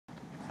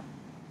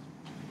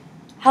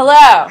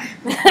Hello.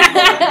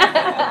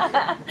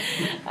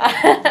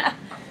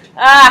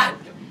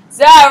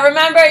 So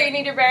remember, you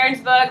need your Barron's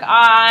book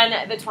on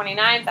the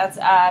 29th. That's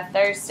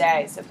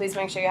Thursday. So please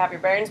make sure you have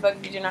your Barron's book.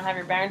 If you do not have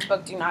your Barron's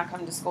book, do not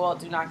come to school.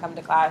 Do not come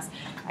to class.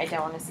 I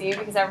don't want to see you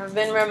because I've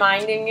been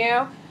reminding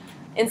you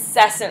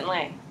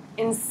incessantly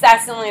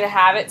to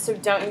have it. So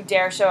don't you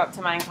dare show up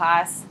to my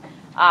class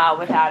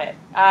without it.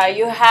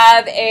 You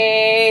have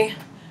a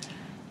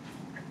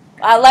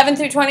 11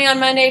 through 20 on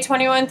Monday,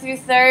 21 through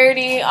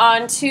 30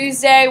 on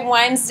Tuesday.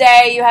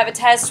 Wednesday, you have a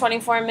test,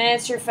 24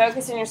 minutes. Your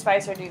focus and your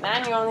spice are due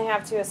then. You only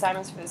have 2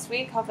 assignments for this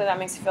week. Hopefully that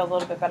makes you feel a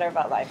little bit better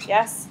about life,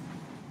 yes?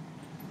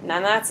 And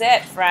then that's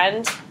it,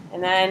 friend.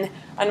 And then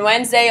on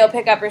Wednesday, you'll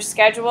pick up your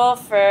schedule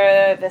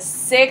for the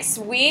 6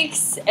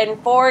 weeks and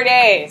 4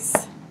 days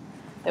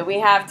that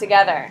we have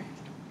together.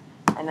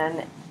 And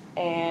then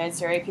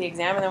it's your AP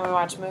exam, and then we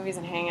watch movies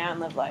and hang out and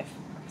live life.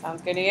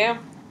 Sounds good to you?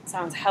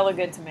 Sounds hella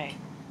good to me,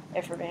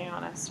 if we're being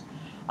honest.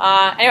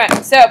 Anyway,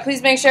 so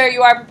please make sure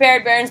you are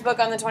prepared. Barron's book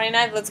on the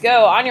 29th. Let's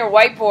go. On your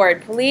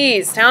whiteboard,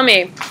 please tell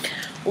me,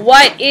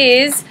 what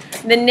is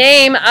the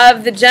name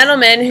of the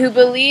gentleman who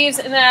believes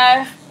in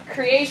the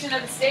creation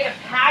of the state of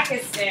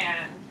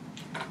Pakistan?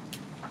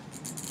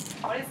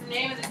 What is the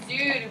name of the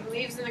dude who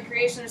believes in the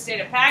creation of the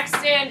state of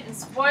Pakistan? And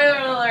spoiler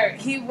alert,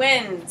 he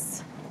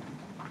wins.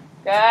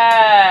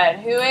 Good.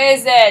 Who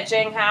is it,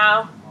 Jing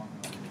Hao?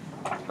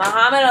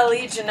 Muhammad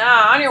Ali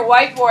Jinnah. On your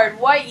whiteboard,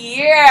 what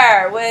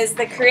year was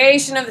the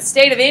creation of the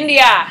state of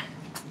India?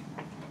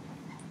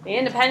 The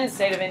independent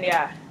state of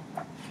India.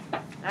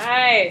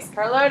 Nice.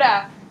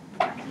 Carlota.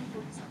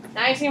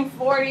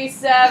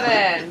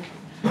 1947.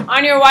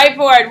 On your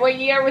whiteboard, what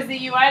year was the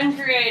UN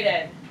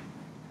created?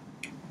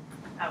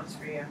 That was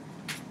for you. You're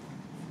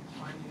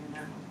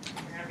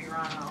going to be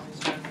wrong on all these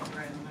questions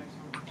right in the next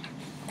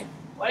one.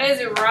 What is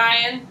it,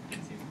 Ryan?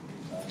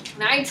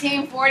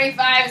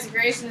 1945 is the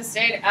creation of the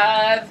state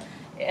of,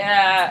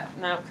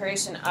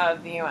 creation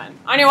of the UN.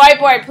 On your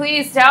whiteboard,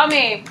 please tell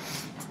me,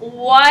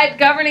 what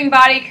governing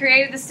body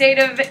created the state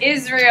of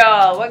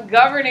Israel? What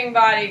governing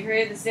body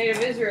created the state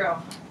of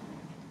Israel?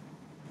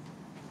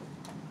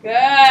 Good.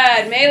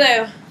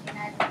 Melu.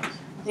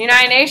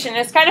 United Nations.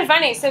 It's kind of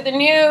funny. So the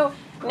new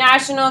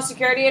National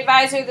Security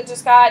Advisor that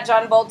just got,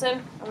 John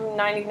Bolton, I'm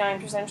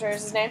 99% sure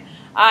is his name,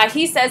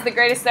 he says the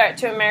greatest threat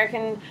to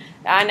American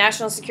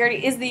national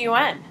security is the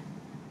UN,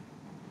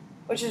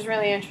 which is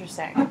really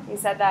interesting. He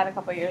said that a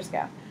couple years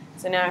ago.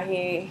 So now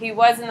he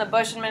was in the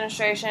Bush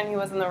administration, he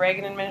was in the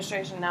Reagan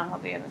administration, now he'll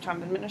be in the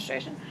Trump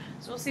administration.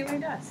 So we'll see what he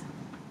does.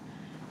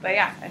 But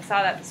yeah, I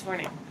saw that this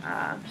morning.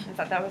 I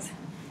thought that was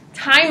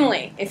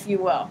timely, if you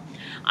will.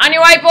 On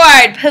your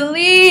whiteboard,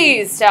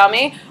 please tell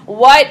me,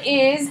 what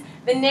is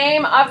the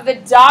name of the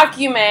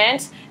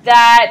document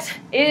that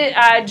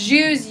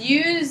Jews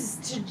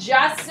used to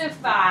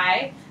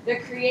justify the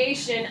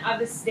creation of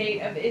the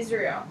state of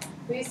Israel?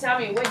 Please tell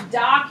me, what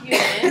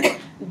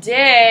document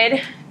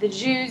did the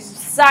Jews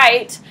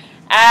cite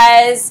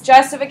as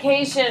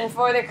justification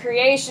for the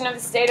creation of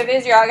the state of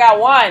Israel? I got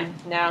 1.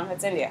 No,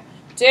 that's India.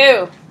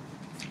 2,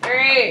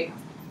 3,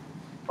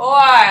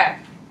 4.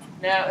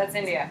 No, that's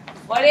India.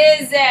 What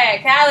is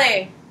it?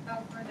 Callie?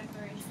 Balfour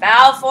Declaration.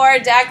 Balfour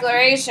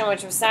Declaration,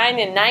 which was signed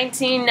in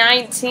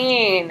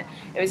 1919.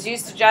 It was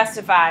used to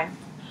justify.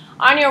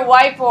 On your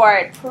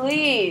whiteboard,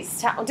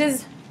 please tell,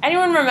 does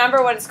anyone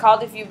remember what it's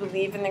called if you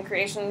believe in the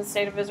creation of the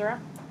state of Israel?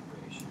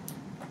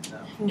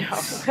 No.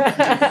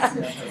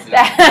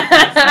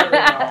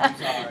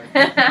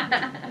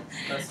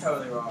 That's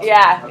totally wrong.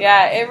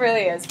 Yeah, it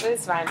really is, but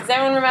it's fine. Does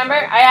anyone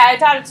remember? I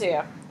taught it to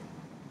you.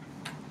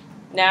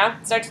 No?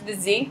 It starts with the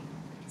Z?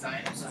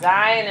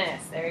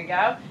 Zionist. There you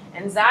go.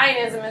 And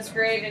Zionism was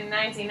created in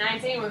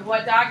 1919 with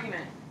what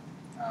document?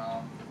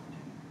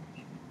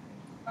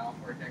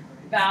 Balfour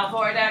Declaration.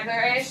 Balfour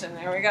Declaration.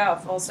 There we go.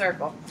 Full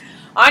circle.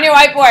 On your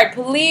whiteboard,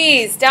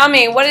 please tell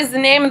me, what is the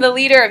name of the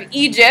leader of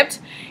Egypt?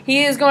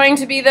 He is going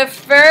to be the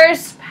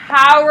first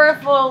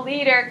powerful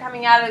leader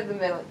coming out of the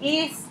Middle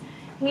East.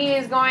 He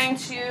is going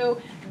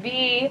to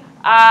be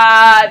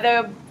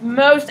the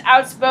most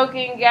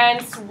outspoken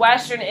against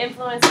Western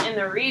influence in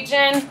the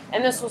region,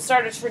 and this will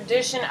start a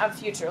tradition of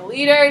future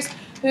leaders.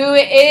 Who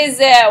is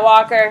it,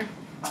 Walker?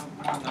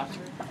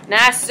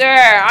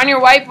 Nasser. On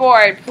your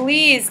whiteboard,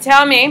 please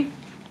tell me,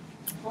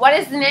 what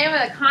is the name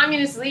of the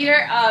communist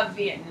leader of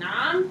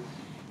Vietnam?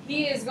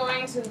 He is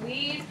going to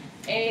lead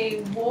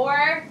a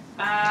war,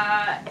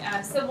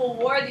 a civil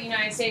war the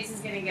United States is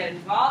going to get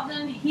involved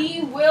in.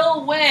 He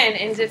will win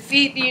and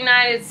defeat the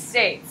United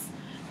States.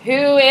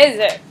 Who is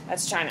it?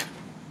 That's China.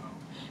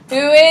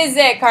 Who is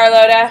it,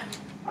 Carlota?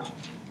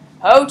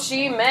 Ho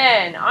Chi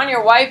Minh. On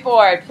your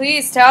whiteboard,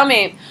 please tell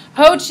me,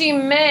 Ho Chi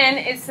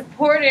Minh is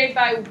supported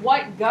by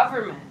what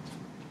government?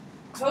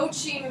 Ho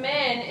Chi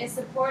Minh is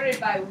supported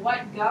by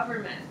what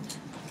government?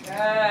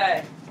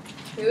 Good.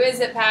 Who is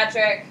it,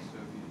 Patrick?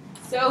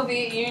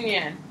 Soviet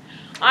Union.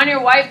 On your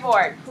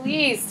whiteboard,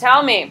 please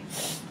tell me,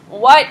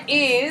 what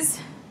is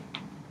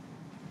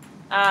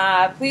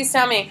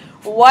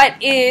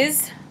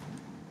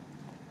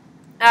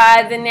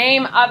the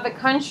name of the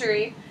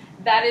country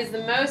that is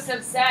the most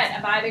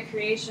upset by the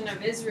creation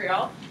of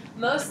Israel,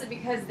 mostly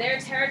because their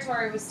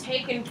territory was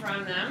taken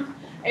from them.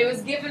 It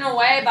was given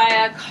away by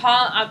a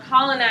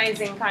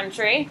colonizing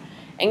country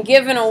and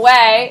given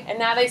away, and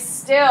now they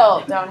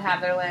still don't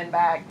have their land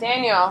back.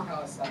 Daniel?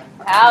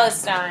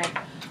 Palestine.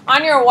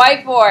 On your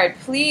whiteboard,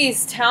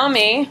 please tell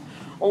me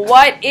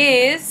what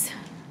year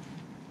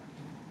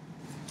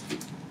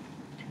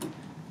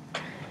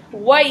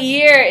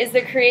is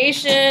the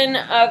creation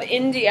of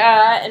India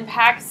and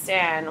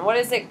Pakistan?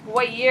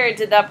 What year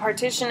did the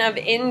partition of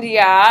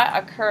India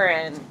occur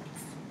in?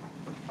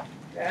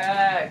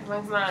 Good.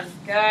 Come on.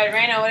 Good.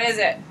 Raina, what is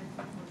it?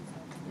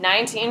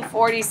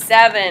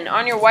 1947.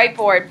 On your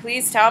whiteboard,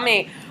 please tell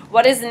me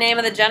what is the name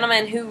of the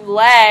gentleman who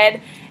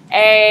led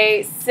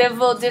a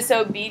civil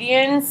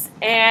disobedience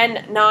and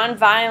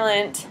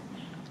nonviolent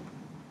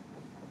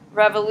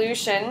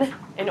revolution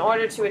in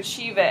order to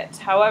achieve it.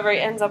 However, he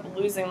ends up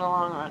losing in the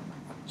long run.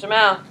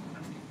 Jamel.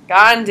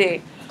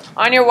 Gandhi.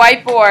 On your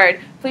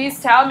whiteboard,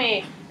 please tell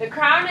me the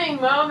crowning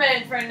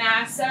moment for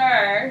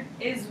Nasser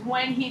is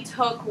when he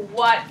took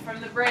what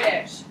from the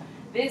British?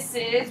 This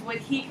is what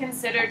he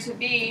considered to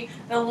be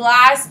the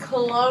last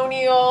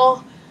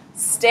colonial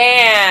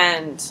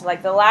stand.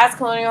 Like the last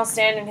colonial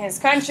stand in his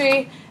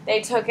country. They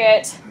took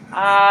it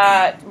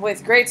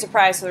with great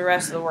surprise to the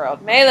rest of the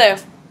world.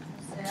 Melu.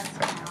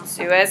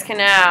 Suez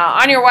Canal.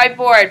 On your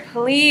whiteboard,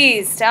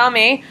 please tell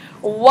me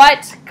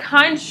what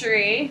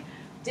country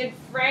did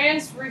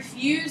France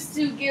refuse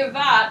to give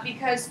up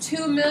because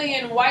 2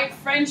 million white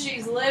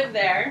Frenchies live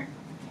there,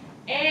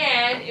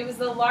 and it was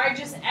the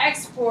largest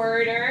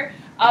exporter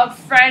of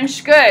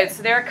French goods.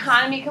 So their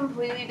economy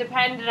completely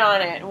depended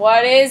on it.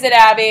 What is it,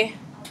 Abby?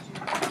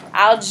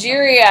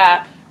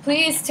 Algeria.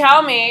 Please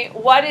tell me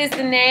what is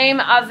the name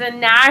of the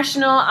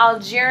national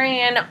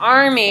Algerian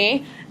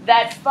army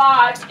that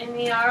fought in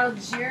the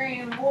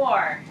Algerian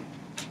War?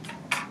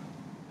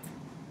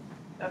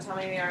 Don't tell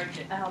me the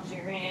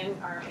Algerian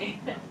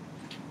army.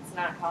 It's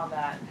not called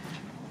that.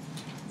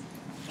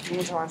 You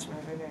need to watch my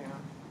video.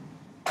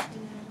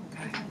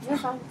 Okay. You're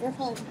fine. You're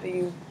fine. But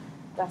you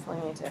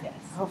definitely need to. Yes.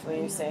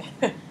 Hopefully you see.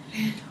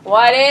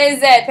 What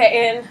is it,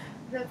 Peyton?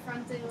 The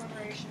Frontier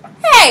Liberation.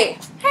 Hey!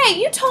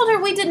 Hey, you told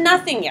her we did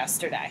nothing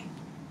yesterday.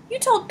 You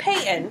told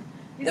Peyton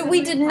that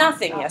we did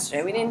nothing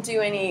yesterday. We didn't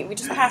do any, we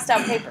just passed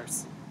out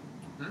papers.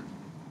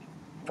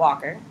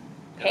 Walker.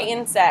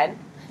 Peyton said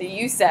that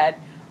you said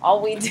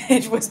all we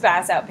did was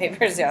pass out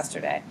papers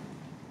yesterday.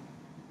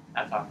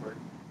 That's awkward.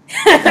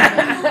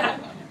 As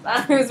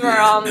long as we're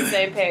all on the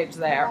same page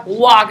there.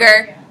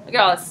 Walker. Look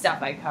at all the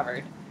stuff I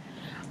covered.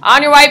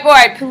 On your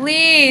whiteboard,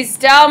 please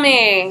tell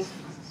me.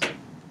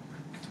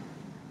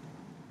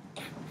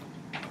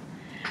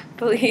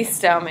 Please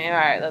tell me. All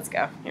right, let's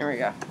go. Here we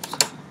go.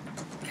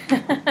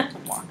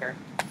 Walker.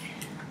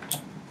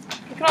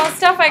 Look at all the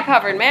stuff I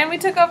covered, man. We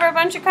took over a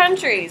bunch of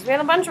countries. We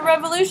had a bunch of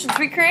revolutions.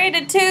 We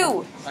created 2.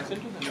 I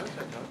sent you the notes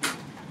I took.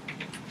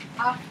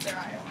 After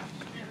I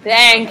watched it.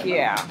 Thank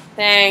you.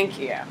 Thank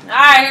you. All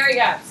right, here we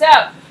go. So,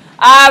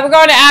 we're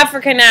going to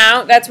Africa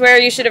now. That's where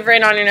you should have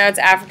written on your notes,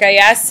 Africa,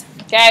 yes?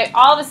 Okay,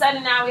 all of a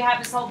sudden now we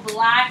have this whole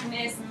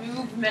blackness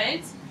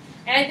movement.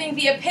 And I think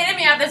the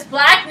epitome of this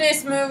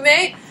blackness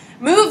movement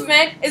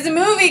is a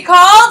movie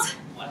called...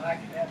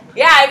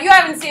 Yeah, if you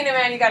haven't seen it,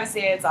 man, you got to see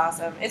it. It's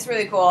awesome. It's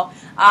really cool.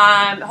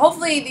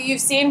 Hopefully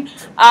you've seen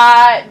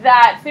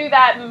that through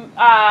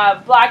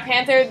that Black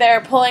Panther,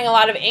 they're pulling a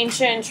lot of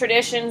ancient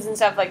traditions and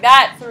stuff like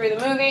that through the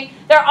movie.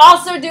 They're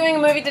also doing a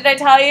movie, did I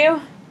tell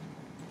you?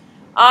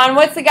 On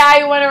what's the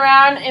guy who went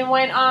around and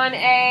went on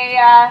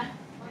a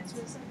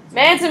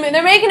Mansa Musa.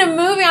 They're making a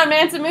movie on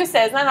Mansa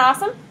Musa. Isn't that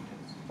awesome?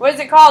 What is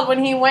it called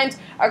when he went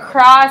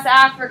across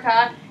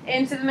Africa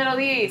into the Middle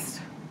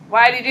East?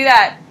 Why did he do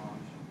that?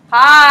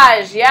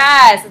 Hajj,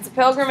 yes, it's a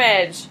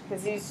pilgrimage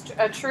because he's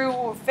a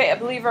true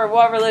believer of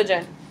what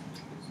religion?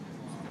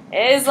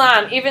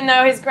 Islam, even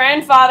though his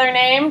grandfather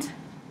named?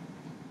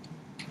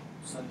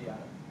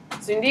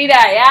 Sundita,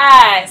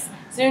 yes.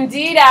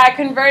 Sundita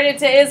converted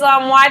to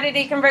Islam. Why did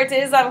he convert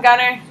to Islam,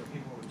 Gunnar? So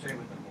people would stay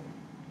with them more.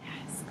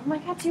 Yes. Oh my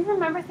God, do you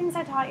remember things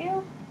I taught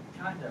you?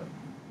 Kind of.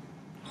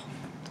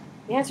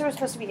 The answer was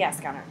supposed to be yes,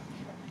 Gunnar.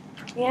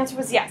 The answer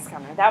was yes,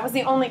 Gunnar. That was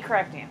the only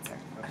correct answer.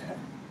 Okay.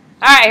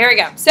 All right, here we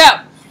go. So,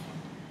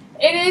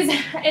 it is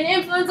an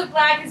influence of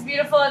Black is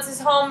Beautiful. It's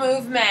this whole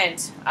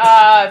movement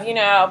of, you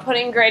know,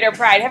 putting greater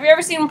pride. Have you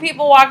ever seen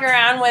people walk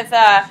around with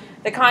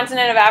the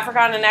continent of Africa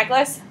on a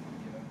necklace?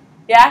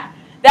 Yeah?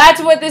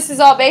 That's what this is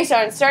all based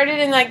on. It started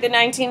in like the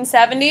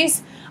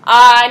 1970s.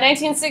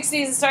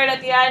 1960s, it started at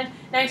the end.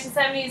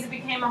 1970s, it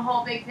became a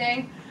whole big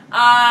thing.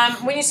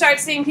 When you start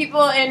seeing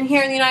people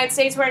here in the United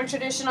States wearing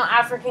traditional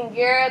African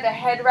gear, the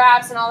head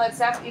wraps and all that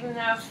stuff, even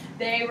though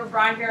they were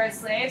brought here as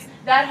slaves,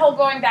 that whole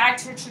going back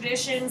to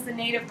traditions, the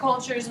native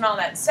cultures and all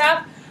that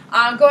stuff,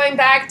 going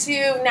back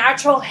to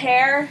natural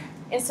hair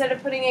instead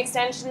of putting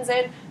extensions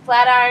in,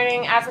 flat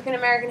ironing African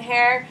American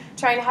hair,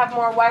 trying to have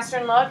more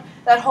Western look.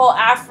 That whole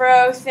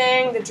Afro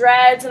thing, the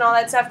dreads and all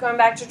that stuff, going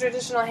back to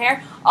traditional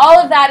hair. All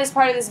of that is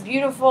part of this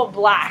beautiful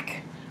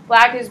black.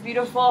 Black is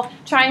beautiful,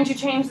 trying to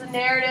change the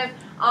narrative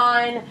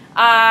on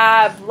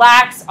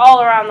blacks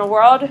all around the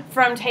world,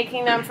 from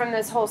taking them from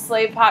this whole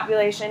slave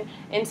population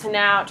into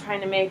now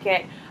trying to make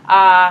it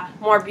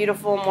more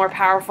beautiful, more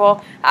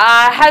powerful.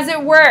 Has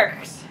it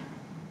worked?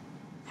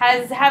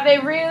 Have they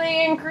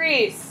really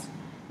increased?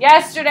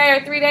 Yesterday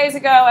or 3 days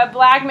ago, a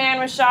black man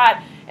was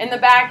shot in the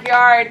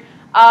backyard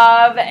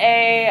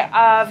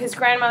of his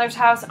grandmother's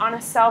house on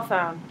a cell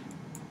phone.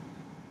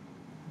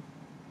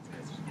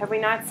 Have we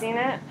not seen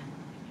it?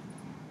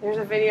 There's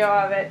a video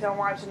of it. Don't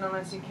watch it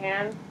unless you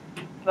can.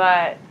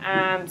 But,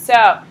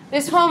 so,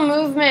 this whole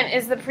movement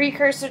is the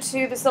precursor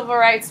to the civil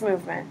rights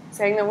movement,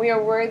 saying that we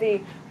are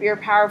worthy, we are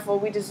powerful,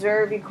 we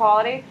deserve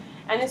equality.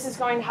 And this is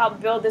going to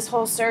help build this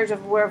whole surge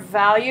of we're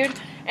valued.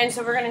 And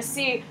so we're going to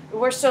see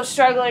we're still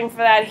struggling for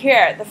that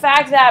here. The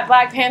fact that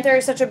Black Panther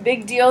is such a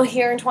big deal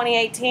here in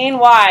 2018,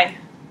 why?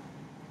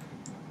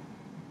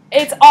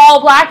 It's all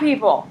black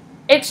people.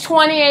 It's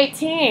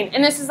 2018,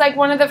 and this is like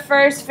one of the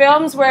first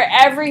films where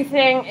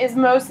everything is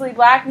mostly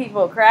black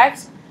people,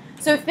 correct?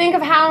 So think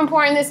of how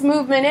important this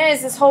movement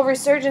is, this whole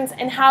resurgence,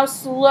 and how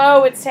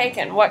slow it's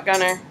taken. What,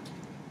 Gunnar?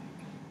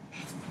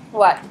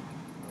 What?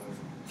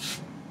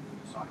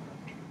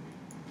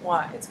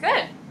 What? It's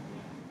good.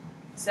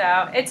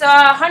 So it's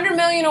 100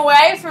 million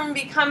away from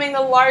becoming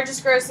the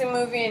largest grossing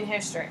movie in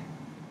history.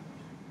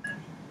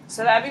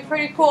 So that'd be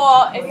pretty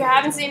cool. If you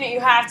haven't seen it, you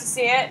have to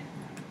see it.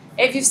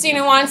 If you've seen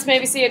it once,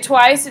 maybe see it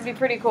twice. It'd be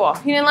pretty cool.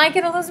 You didn't like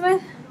it,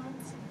 Elizabeth?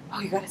 Oh,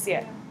 you got to see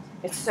it.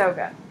 It's so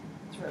good.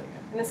 It's really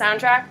good. And the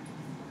soundtrack?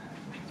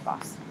 It's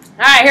boss.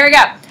 All right, here we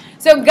go.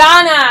 So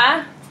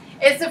Ghana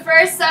is the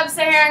first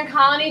sub-Saharan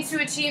colony to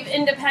achieve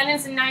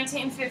independence in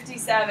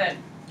 1957.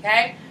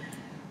 Okay?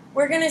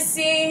 We're going to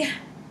see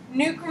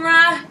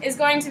Nkrumah is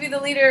going to be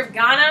the leader of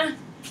Ghana,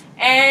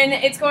 and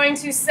it's going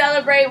to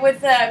celebrate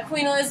with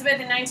Queen Elizabeth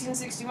in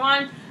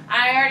 1961.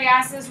 I already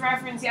asked this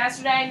reference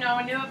yesterday. No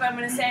one knew it, but I'm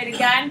going to say it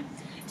again.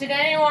 Did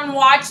anyone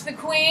watch The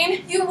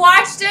Queen? You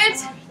watched it?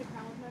 I watched The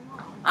Crown with my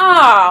mom.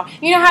 Oh,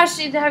 you know how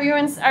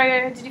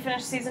did you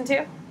finish season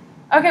 2?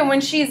 Okay, when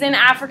she's in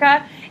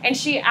Africa and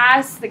she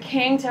asks the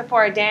king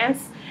for a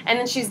dance, and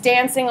then she's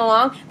dancing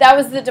along. That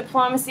was the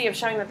diplomacy of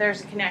showing that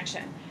there's a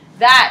connection.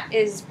 That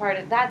is part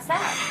of, that's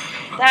that.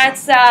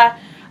 That's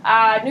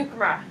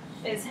Nkrumah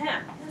is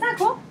him. Isn't that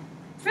cool?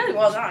 It's really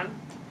well done.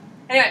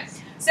 Anyway,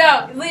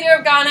 so leader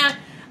of Ghana.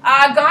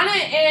 Ghana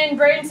and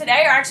Britain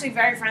today are actually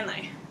very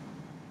friendly.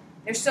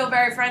 They're still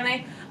very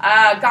friendly.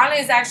 Ghana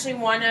is actually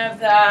one of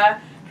the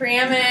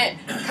preeminent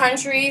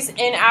countries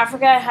in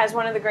Africa. It has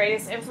one of the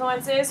greatest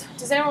influences.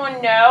 Does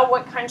anyone know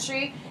what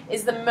country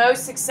is the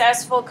most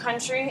successful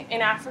country in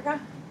Africa?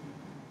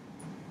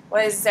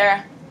 What is it,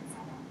 Sarah?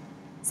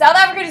 South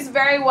Africa does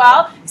very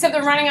well, except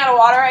they're running out of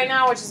water right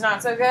now, which is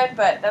not so good,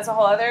 but that's a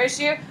whole other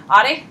issue.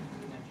 Adi?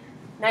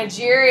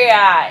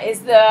 Nigeria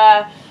is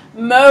the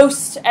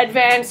most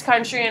advanced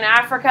country in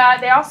Africa.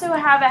 They also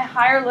have a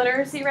higher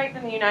literacy rate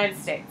than the United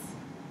States.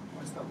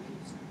 What's the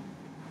least?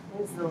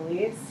 What is the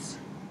least?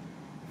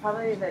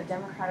 Probably the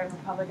Democratic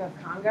Republic of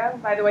Congo.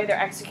 By the way,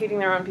 they're executing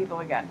their own people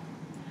again.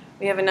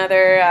 We have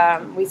another,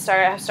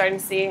 starting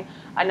to see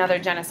another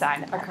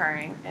genocide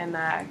occurring in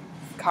the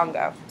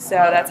Congo. So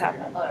that's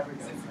happening.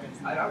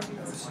 I don't think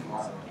it's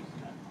small.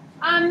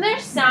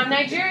 There's some.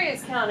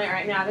 Nigeria's killing it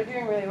right now. They're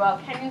doing really well.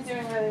 Kenya's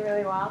doing really,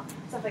 really well.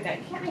 Stuff like that.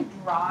 You can't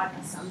make broad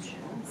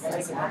assumptions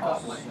like that.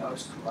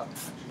 Most corrupt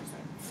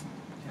countries.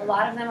 A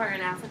lot of them are in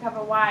Africa,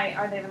 but why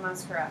are they the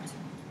most corrupt?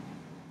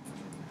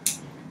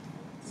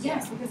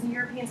 Yes, because the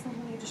Europeans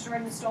completely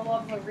destroyed and stole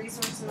all the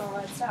resources and all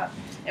that stuff.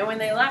 And when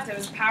they left, it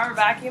was power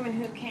vacuum,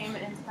 and who came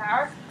into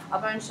power? A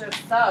bunch of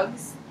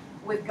thugs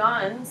with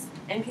guns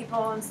and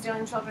people and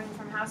stealing children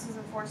from houses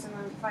and forcing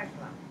them to fight for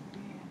them.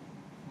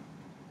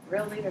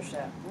 Real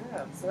leadership.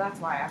 Ooh, so that's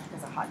why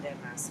Africa's a hot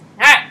damn mess.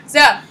 Alright,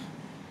 so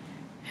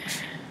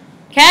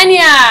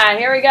Kenya,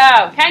 here we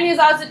go. Kenya's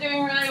also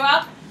doing really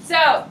well.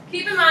 So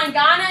keep in mind,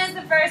 Ghana is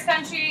the first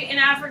country in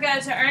Africa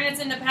to earn its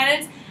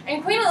independence,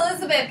 and Queen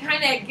Elizabeth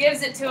kind of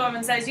gives it to them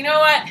and says, you know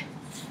what?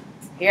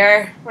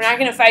 Here, we're not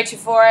going to fight you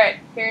for it.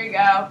 Here you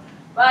go.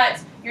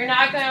 But you're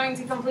not going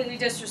to completely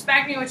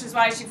disrespect me, which is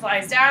why she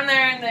flies down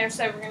there, and they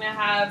said we're going to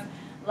have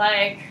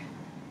like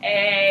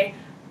a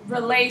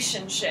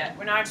relationship.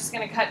 We're not just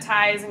going to cut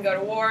ties and go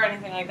to war or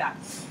anything like that.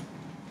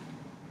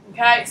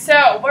 Okay,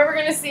 so what we're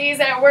going to see is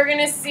that we're going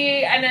to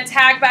see an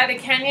attack by the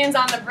Kenyans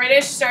on the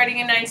British starting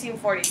in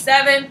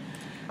 1947.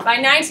 By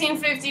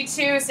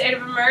 1952, a state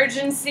of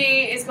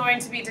emergency is going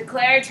to be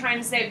declared, trying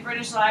to save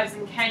British lives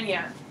in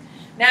Kenya.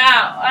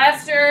 Now,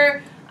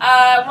 after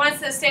once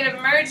the state of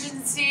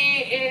emergency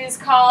is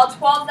called,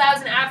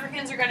 12,000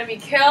 Africans are going to be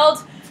killed,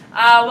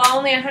 while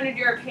only 100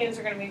 Europeans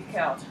are going to be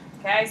killed.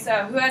 Okay,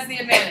 so who has the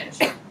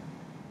advantage?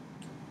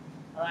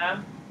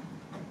 Hello?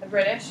 The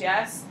British,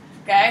 yes.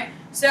 Okay.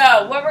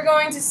 So what we're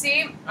going to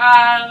see,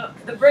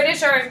 the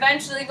British are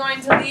eventually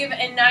going to leave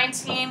in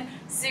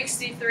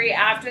 1963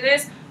 after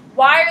this.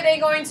 Why are they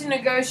going to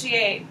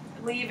negotiate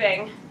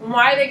leaving? And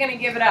why are they going to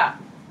give it up?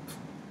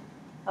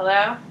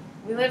 Hello?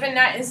 We live in,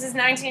 this is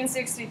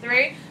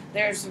 1963.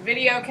 There's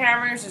video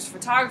cameras, there's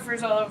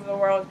photographers all over the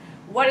world.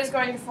 What is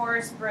going to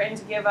force Britain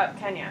to give up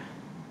Kenya?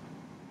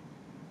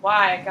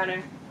 Why,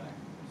 Gunnar?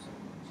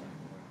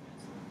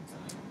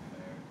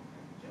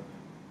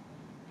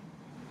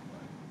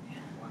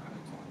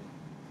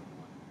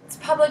 It's a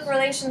public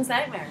relations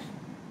nightmare.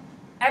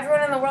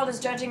 Everyone in the world is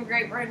judging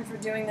Great Britain for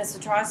doing these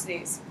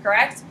atrocities,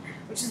 correct?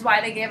 Which is why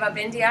they gave up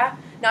India.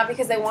 Not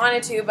because they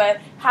wanted to, but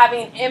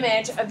having an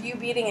image of you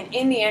beating an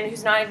Indian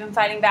who's not even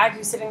fighting back,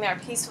 who's sitting there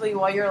peacefully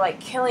while you're like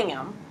killing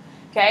him.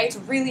 Okay? It's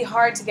really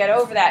hard to get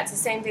over that. It's the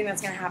same thing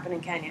that's going to happen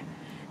in Kenya.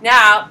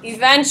 Now,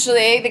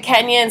 eventually, the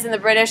Kenyans and the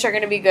British are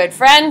going to be good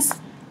friends.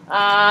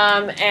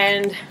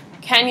 And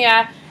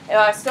Kenya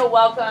still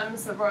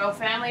welcomes the royal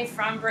family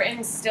from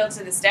Britain still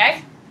to this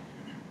day.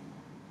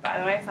 By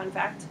the way, fun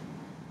fact.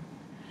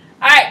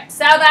 All right,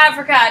 South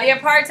Africa, the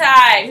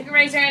apartheid. Who can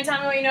raise your hand and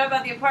tell me what you know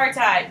about the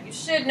apartheid? You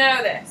should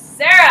know this.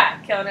 Sarah,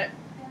 killing it.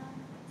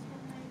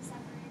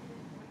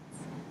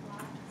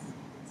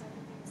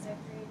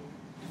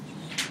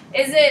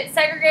 Is it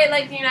segregated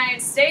like the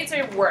United States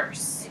or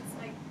worse?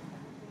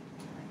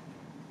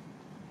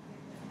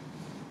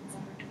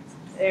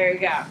 There you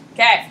go.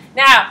 Okay,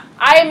 now,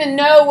 I am in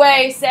no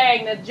way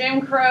saying that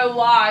Jim Crow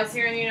laws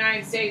here in the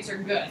United States are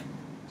good.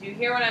 Do you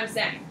hear what I'm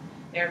saying?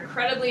 They're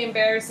incredibly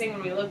embarrassing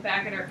when we look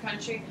back at our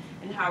country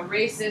and how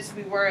racist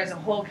we were as a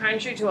whole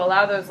country to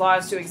allow those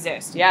laws to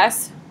exist.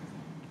 Yes?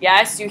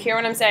 Yes? You hear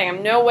what I'm saying? I'm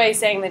in no way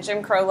saying that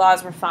Jim Crow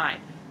laws were fine.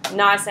 I'm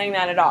not saying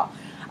that at all.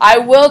 I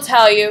will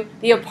tell you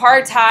the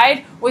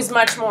apartheid was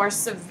much more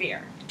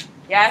severe.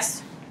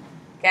 Yes?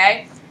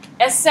 Okay?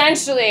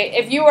 Essentially,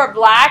 if you were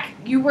black,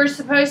 you were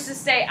supposed to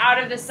stay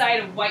out of the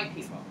sight of white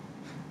people.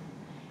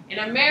 In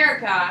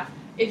America,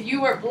 if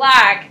you were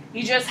black,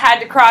 you just had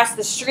to cross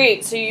the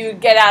street so you would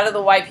get out of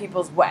the white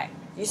people's way.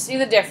 You see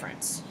the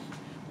difference?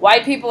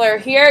 White people are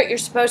here, you're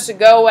supposed to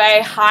go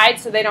away, hide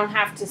so they don't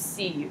have to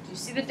see you. Do you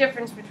see the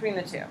difference between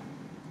the two?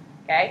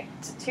 Okay?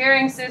 It's a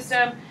tiering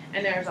system,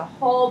 and there's a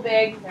whole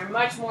big, they're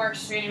much more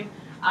extreme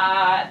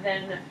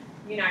than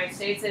the United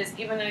States is,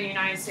 even though the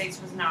United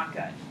States was not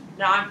good.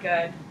 Not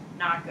good,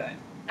 not good.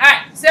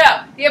 Alright, so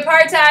the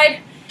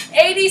apartheid,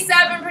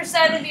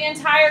 87% of the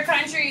entire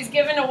country is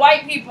given to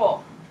white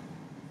people.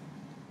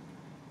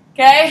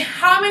 Okay,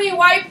 how many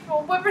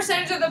what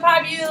percentage of the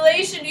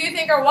population do you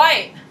think are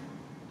white?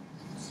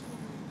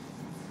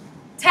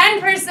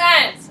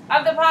 10%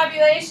 of the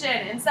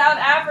population in South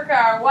Africa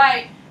are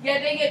white,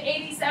 yet they get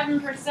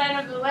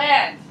 87% of the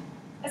land.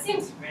 That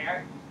seems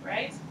fair,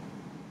 right?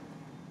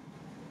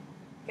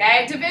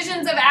 Okay,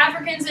 divisions of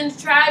Africans into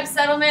tribes,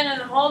 settlement,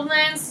 and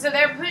homelands. So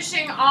they're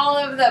pushing all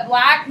of the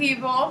black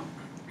people,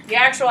 the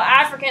actual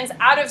Africans,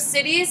 out of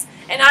cities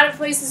and out of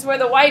places where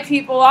the white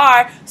people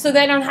are so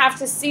they don't have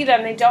to see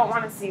them. They don't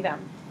want to see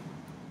them.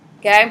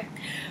 Okay?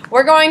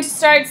 We're going to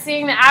start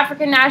seeing the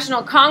African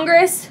National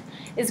Congress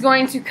is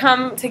going to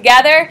come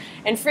together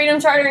and Freedom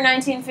Charter in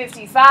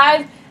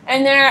 1955,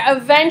 and they're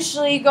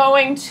eventually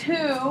going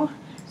to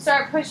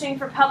start pushing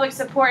for public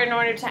support in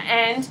order to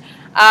end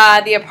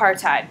the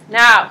apartheid.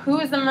 Now, who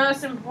is the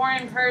most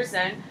important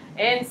person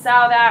in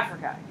South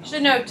Africa? You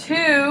should know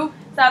two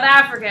South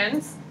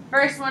Africans.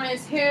 First one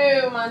is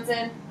who,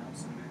 Munson?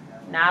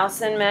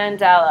 Nelson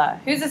Mandela.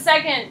 Who's the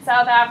second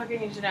South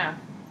African you should know?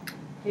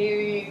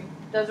 He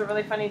does a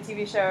really funny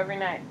TV show every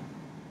night.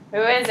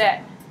 Who is it?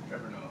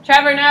 Trevor Noah.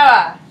 Trevor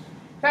Noah.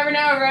 Trevor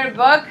Noah wrote a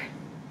book.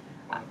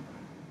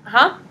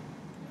 Huh?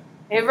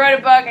 He wrote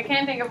a book. I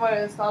can't think of what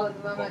it was called at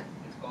the moment.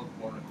 It's called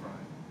Born a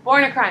Crime.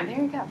 Born a Crime.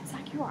 There you go.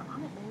 Zach, you are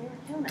on it, man. You were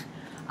killing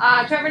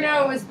it. Trevor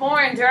Noah was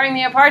born during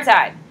the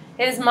apartheid.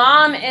 His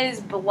mom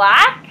is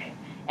black,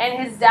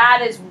 and his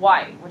dad is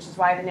white, which is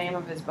why the name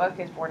of his book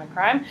is Born a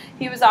Crime.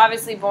 He was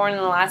obviously born in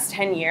the last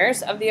 10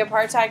 years of the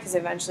apartheid, because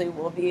eventually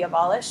will be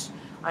abolished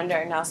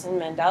under Nelson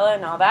Mandela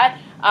and all that.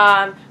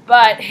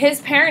 But his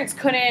parents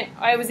couldn't,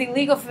 it was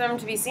illegal for them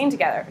to be seen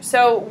together.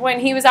 So when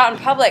he was out in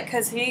public,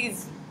 because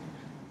he's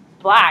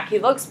black, he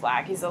looks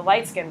black, he's a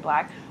light-skinned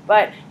black,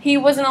 but he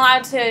wasn't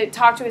allowed to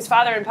talk to his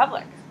father in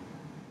public.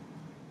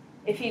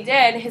 If he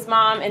did, his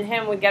mom and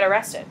him would get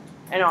arrested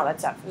and all that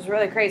stuff. It was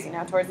really crazy.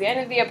 Now, towards the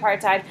end of the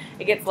apartheid,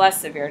 it gets less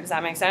severe. Does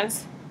that make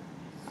sense?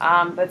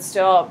 But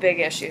still a big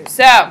issue.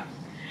 So,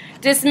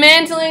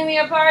 dismantling the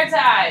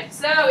apartheid.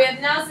 So, we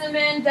have Nelson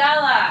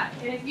Mandela.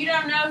 And if you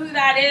don't know who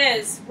that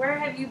is, where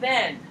have you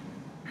been?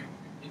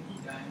 Didn't he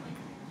die in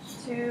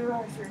like 2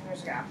 or 3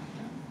 years ago.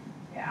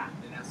 Yeah.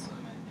 the Nelson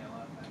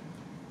Mandela effect?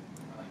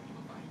 Or like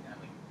people find that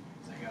like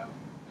years ago,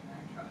 and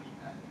actually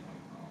that is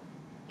like all.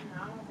 No,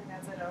 I don't think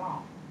that's it at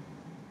all.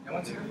 No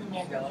one's heard of the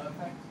Mandela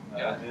effect?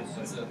 Yeah, Yeah. it's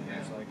What's like, up, yeah.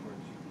 it's like where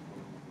two people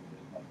who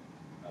did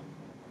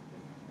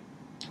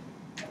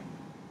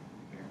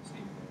parents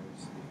named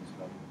theirs things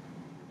about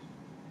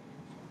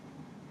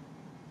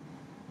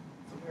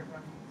It's a weird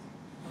reference.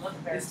 I love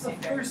the It's the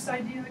Berenstain Bears. first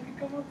idea that could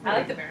come up. I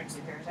like the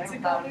Berenstain Bears. I It's a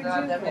haven't thought good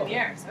about them in example.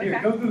 years. Here,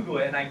 Okay. go Google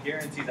it, and I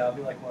guarantee that'll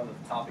be like one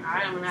of the top All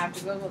right, I'm examples. gonna have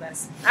to Google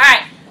this. All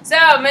right. So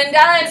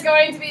Mandela is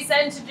going to be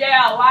sent to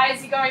jail. Why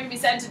is he going to be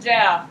sent to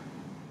jail?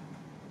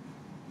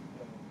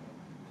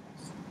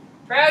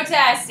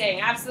 Protesting,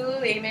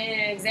 absolutely. He made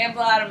an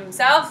example out of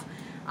himself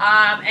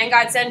and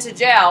got sent to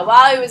jail.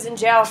 While he was in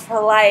jail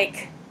for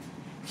like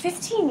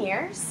 15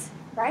 years,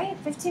 right?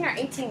 15 or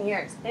 18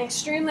 years, an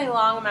extremely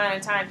long amount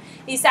of time.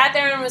 He sat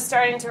there and was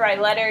starting to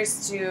write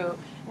letters to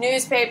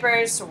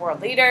newspapers, to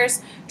world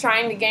leaders,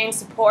 trying to gain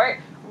support.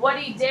 What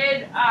he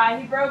did,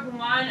 he broke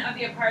one of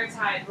the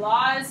apartheid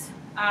laws,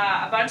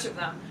 a bunch of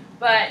them,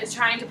 but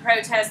trying to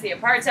protest the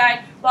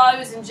apartheid. While he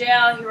was in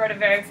jail, he wrote a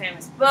very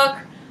famous book.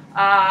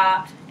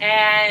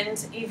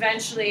 And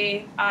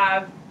eventually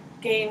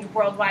gained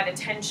worldwide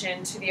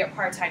attention to the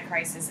apartheid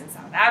crisis in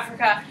South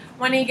Africa.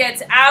 When he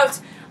gets out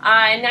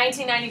in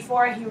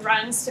 1994, he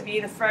runs to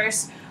be the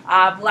first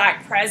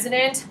black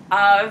president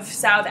of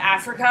South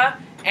Africa,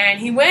 and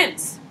he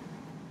wins.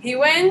 He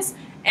wins,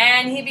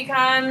 and he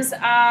becomes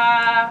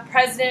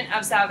president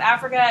of South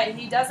Africa.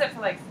 He does it for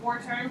like 4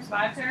 terms,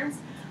 5 terms.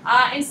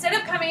 Instead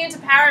of coming into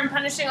power and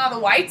punishing all the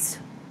whites,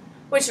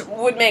 which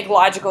would make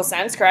logical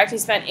sense, correct? He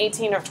spent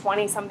 18 or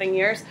 20-something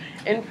years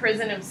in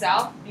prison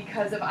himself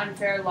because of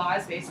unfair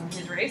laws based on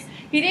his race.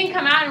 He didn't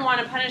come out and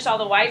want to punish all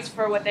the whites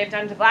for what they've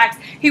done to blacks.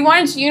 He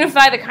wanted to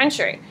unify the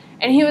country.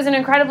 And he was an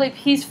incredibly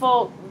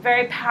peaceful,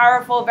 very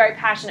powerful, very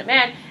passionate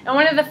man. And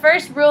one of the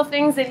first real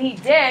things that he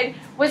did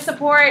was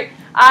support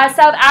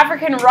South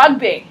African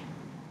rugby.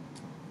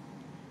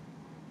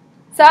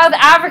 South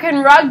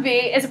African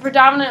rugby is a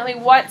predominantly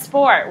what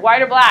sport?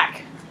 White or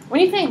black?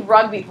 When you think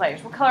rugby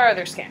players, what color are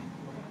their skin?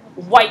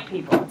 White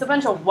people. It's a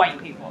bunch of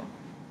white people.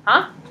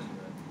 Huh?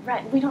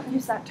 Red. We don't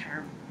use that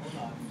term.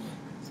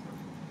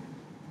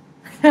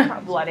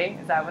 Bloody.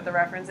 Is that what the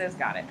reference is?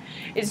 Got it.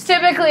 It's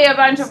typically a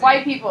bunch of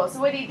white people. So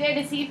what he did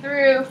is he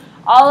threw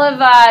all of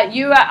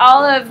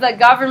the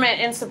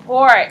government in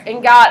support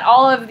and got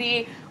all of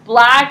the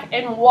black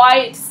and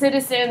white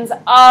citizens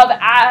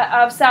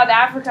of South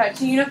Africa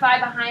to unify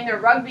behind their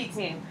rugby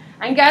team.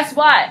 And guess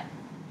what?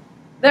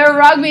 Their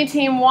rugby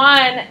team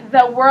won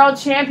the World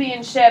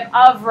Championship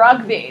of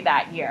Rugby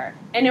that year.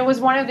 And it was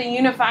one of the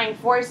unifying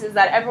forces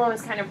that everyone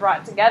was kind of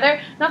brought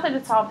together. Not that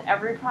it solved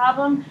every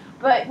problem,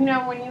 but you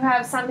know, when you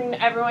have something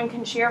that everyone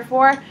can cheer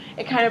for,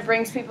 it kind of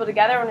brings people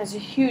together and it's a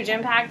huge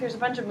impact. There's a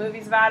bunch of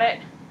movies about it.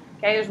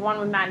 Okay, there's one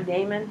with Matt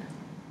Damon.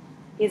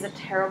 He has a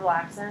terrible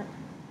accent.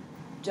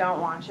 Don't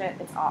watch it.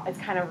 It's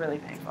kind of really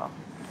painful.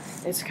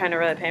 It's kind of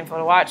really painful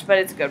to watch, but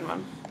it's a good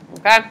one.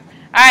 Okay? All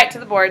right, to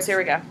the boards. Here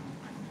we go.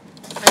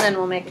 And then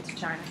we'll make it to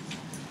China.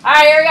 All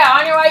right, here we go.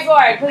 On your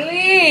whiteboard,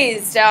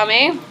 please tell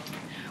me,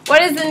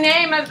 what is the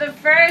name of the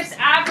first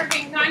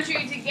African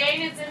country to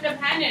gain its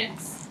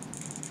independence?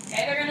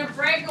 Okay, they're going to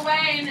break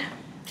away, and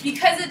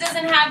because it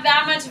doesn't have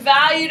that much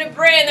value to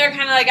bring, they're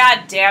kind of like,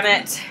 God damn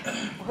it.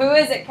 Who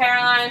is it,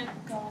 Caroline?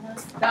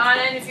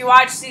 Ghana. And if you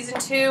watch season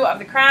 2 of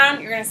The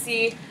Crown, you're going to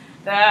see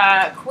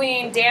the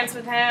queen dance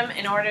with him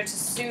in order to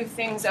smooth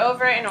things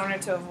over, in order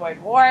to avoid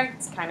war.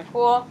 It's kind of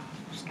cool.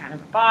 She's kind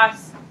of a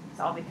boss. It's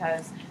all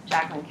because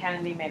Jacqueline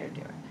Kennedy made her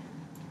do it.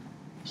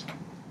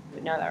 You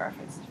would know that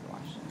reference if you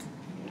watched it.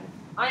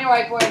 On your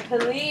whiteboard,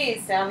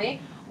 please tell me,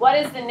 what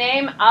is the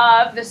name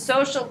of the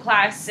social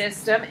class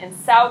system in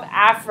South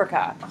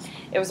Africa?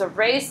 It was a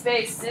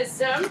race-based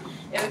system.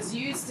 It was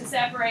used to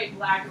separate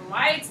black and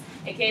whites.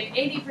 It gave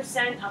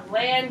 80% of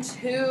land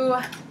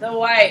to the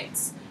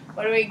whites.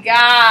 What do we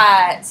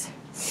got?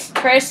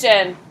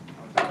 Christian.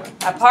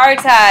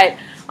 Apartheid.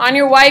 On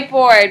your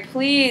whiteboard,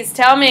 please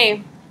tell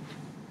me,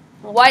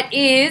 what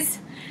is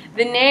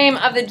the name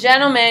of the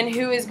gentleman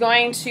who is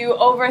going to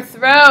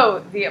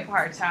overthrow the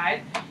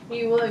apartheid?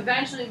 He will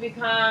eventually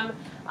become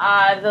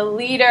the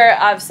leader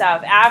of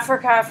South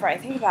Africa for I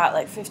think about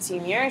like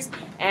 15 years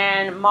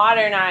and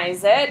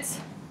modernize it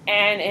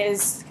and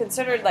is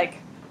considered like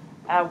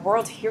a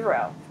world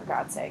hero, for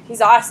God's sake.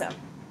 He's awesome.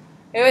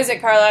 Who is it,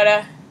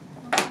 Carlota?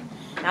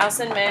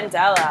 Nelson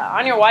Mandela.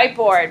 On your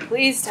whiteboard,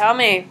 please tell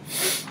me,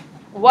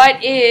 what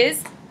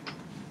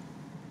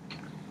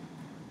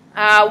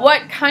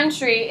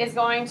country is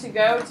going to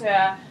go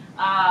to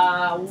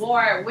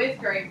war with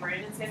Great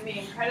Britain? It's going to be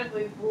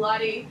incredibly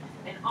bloody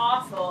and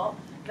awful.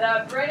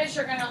 The British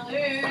are going to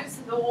lose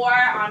the war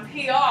on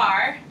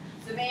PR,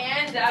 so they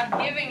end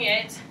up giving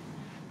it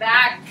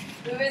back.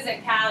 Who is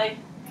it, Callie?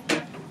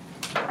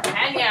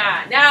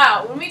 Kenya.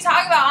 Now, when we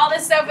talk about all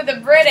this stuff with the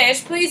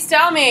British, please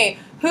tell me,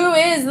 who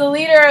is the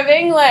leader of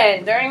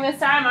England during this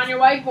time on your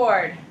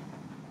whiteboard?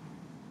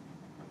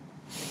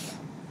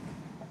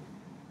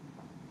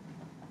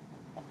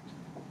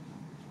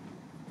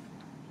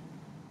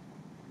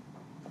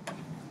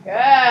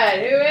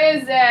 Good. Who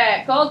is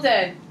it?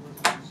 Colton.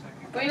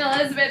 Queen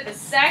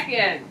Elizabeth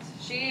II.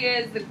 She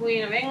is the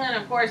Queen of England.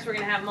 Of course, we're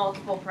going to have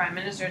multiple prime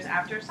ministers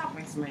after. Stop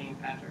wasting money,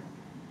 Patrick.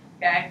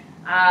 Okay.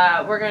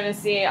 We're going to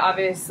see,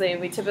 obviously,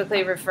 we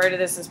typically refer to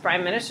this as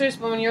prime ministers,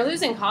 but when you're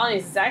losing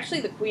colonies, it's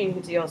actually the Queen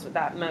who deals with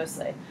that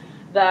mostly.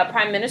 The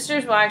prime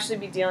ministers will actually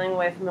be dealing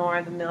with more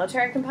of the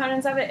military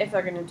components of it if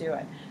they're going to do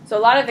it. So a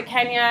lot of the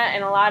Kenya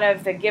and a lot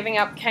of the giving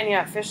up Kenya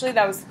officially,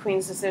 that was the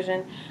Queen's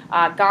decision.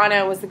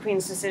 Ghana was the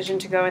Queen's decision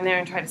to go in there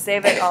and try to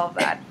save it, all of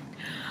that.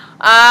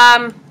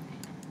 All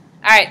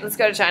right, let's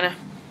go to China.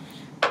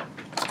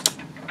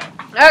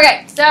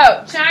 Okay,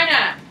 so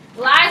China.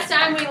 Last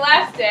time we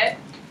left it,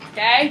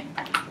 okay,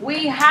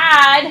 we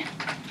had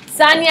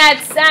Sun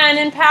Yat-sen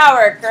in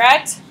power,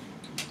 correct?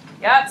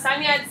 Yep,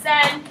 Sun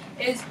Yat-sen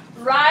is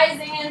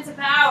rising into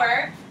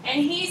power,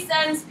 and he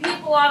sends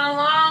people on a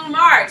long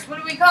march. What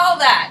do we call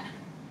that?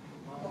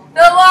 The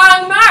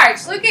Long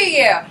March. Look at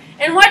you.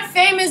 And what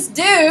famous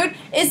dude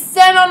is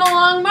sent on a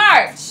long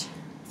march?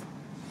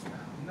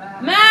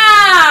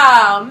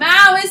 Mao.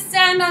 Mao is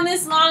sent on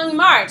this long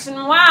march, and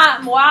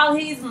while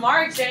he's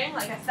marching,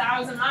 like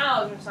 1,000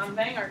 miles or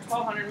something, or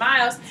 1,200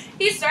 miles,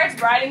 he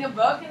starts writing a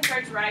book and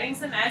starts writing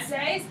some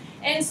essays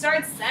and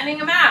starts sending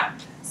them out.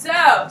 So,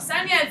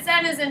 Sun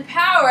Yat-sen is in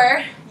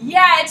power,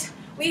 yet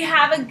we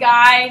have a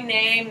guy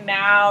named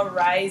Mao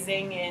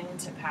rising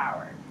into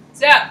power.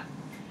 So,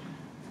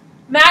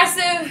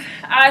 massive,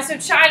 so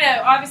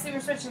China, obviously we're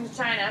switching to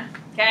China,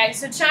 okay?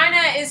 So China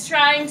is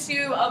trying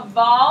to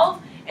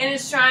evolve and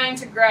is trying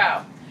to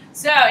grow.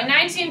 So, in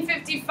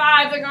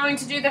 1955, they're going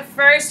to do the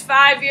first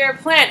 5-year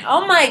plan.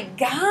 Oh my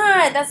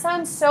God, that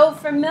sounds so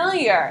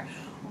familiar.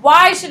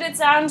 Why should it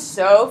sound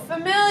so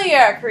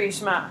familiar,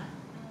 Karishma?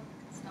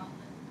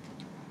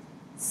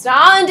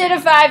 Stalin did a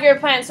 5-year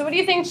plan. So what do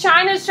you think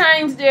China's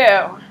trying to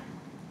do?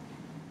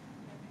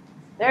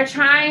 They're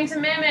trying to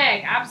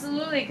mimic.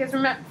 Absolutely. Because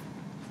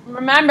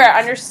remember,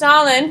 under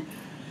Stalin,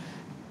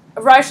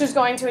 Russia's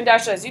going to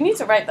industrialize. You need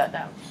to write that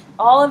down.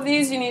 All of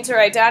these you need to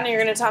write down, and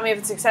you're going to tell me if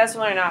it's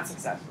successful or not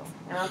successful.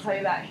 And I'll tell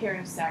you that here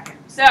in a second.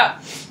 So,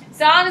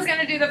 Stalin is going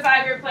to do the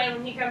 5-year plan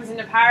when he comes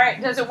into power.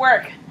 Does it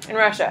work in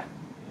Russia?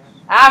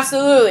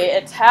 Absolutely.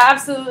 It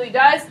absolutely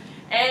does.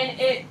 And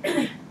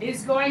it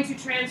is going to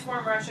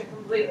transform Russia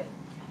completely.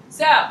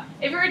 So,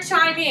 if you're a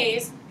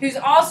Chinese who's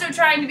also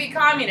trying to be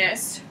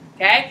communist,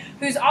 okay,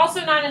 who's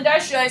also not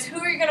industrialized,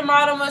 who are you going to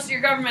model most of your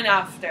government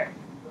after?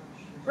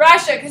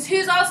 Russia, because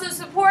who's also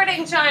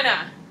supporting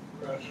China?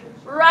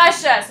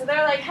 Russia. So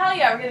they're like, hell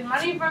yeah, we're getting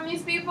money from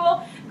these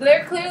people.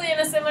 They're clearly in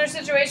a similar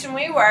situation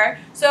we were,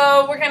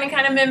 so we're going to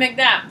kind of mimic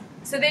them.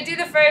 So they do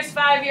the first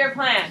 5-year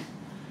plan.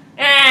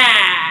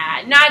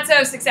 Not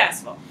so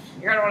successful.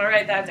 You're going to want to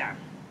write that down.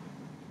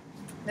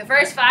 The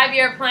first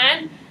 5-year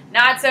plan,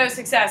 not so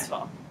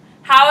successful.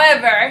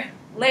 However,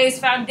 lays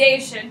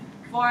foundation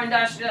for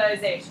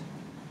industrialization.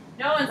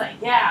 No one's like,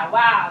 yeah,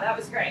 wow, that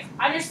was great.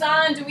 Under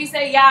Stalin, do we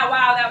say, yeah,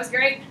 wow, that was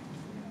great?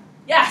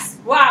 Yes,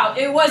 wow,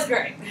 it was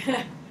great.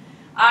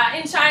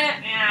 In China,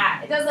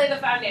 it does lay the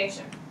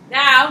foundation.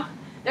 Now,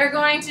 they're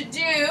going to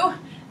do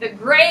the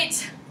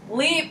Great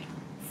Leap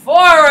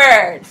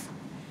Forward.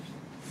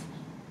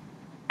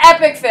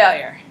 Epic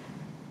failure.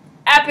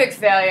 Epic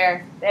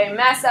failure. They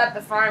mess up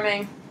the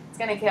farming. It's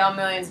going to kill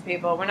millions of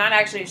people. We're not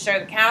actually sure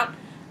the count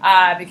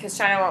because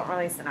China won't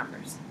release the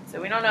numbers.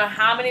 So we don't know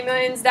how many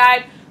millions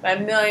died,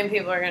 but millions of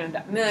people are going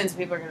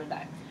to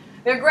die.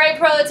 The Great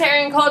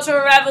Proletarian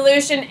Cultural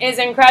Revolution is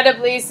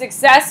incredibly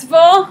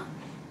successful,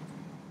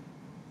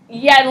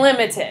 yet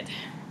limited.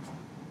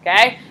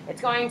 Okay?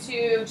 It's going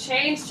to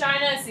change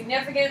China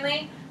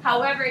significantly.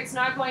 However, it's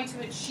not going to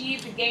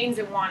achieve the gains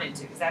it wanted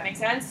to. Does that make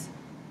sense?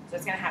 So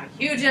it's going to have a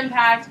huge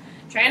impact,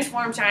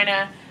 transform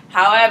China.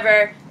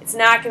 However, it's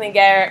not going to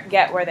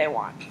get where they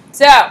want.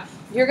 So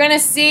you're going to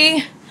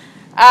see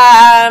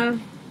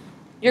that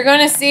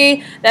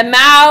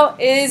Mao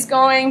is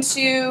going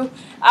to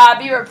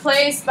be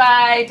replaced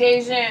by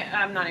Deng.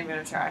 I'm not even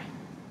going to try.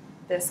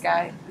 This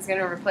guy is going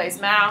to replace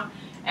Mao.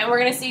 And we're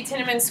going to see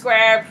Tiananmen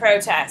Square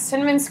protests.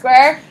 Tiananmen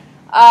Square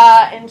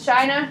in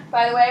China,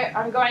 by the way,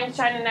 I'm going to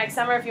China next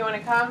summer if you want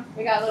to come.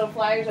 We got little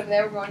flyers over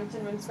there. We're going to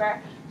Tiananmen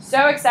Square.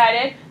 So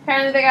excited.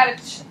 Apparently they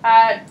got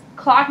a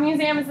clock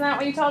museum. Isn't that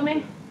what you told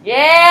me?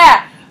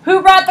 Yeah!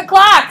 Who brought the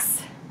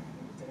clocks?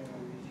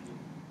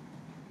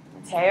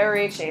 Matteo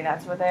Ricci.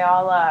 That's what they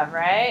all love,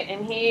 right?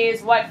 And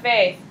he's what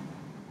faith?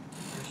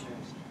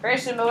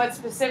 Christian, but what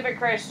specific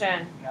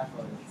Christian?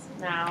 Catholic.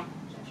 No.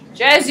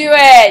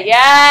 Jesuit,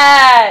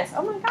 yes!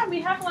 Oh my God,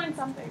 we have learned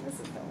something. This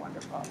is so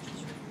wonderful.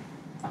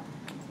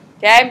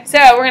 Okay, so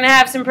we're going to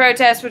have some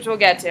protests, which we'll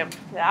get to.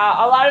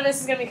 A lot of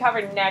this is going to be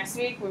covered next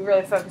week. We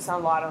really focus a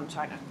lot on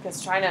China,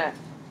 because China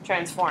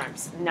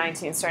transforms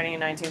starting in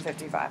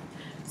 1955.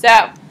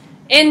 So,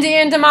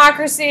 Indian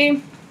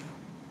democracy.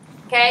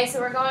 Okay, so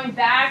we're going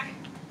back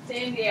to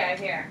India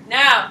here.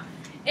 Now,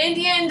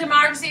 Indian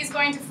democracy is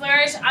going to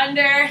flourish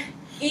under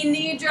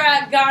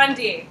Indira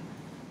Gandhi.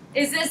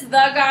 Is this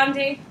the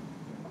Gandhi?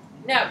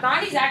 No,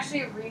 Gandhi's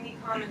actually a really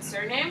common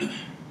surname.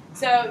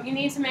 So you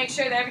need to make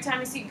sure that every time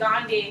you see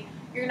Gandhi,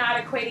 you're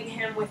not equating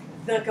him with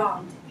the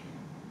Gandhi.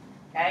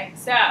 Okay,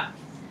 so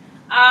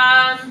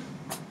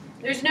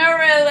there's no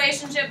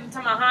relationship to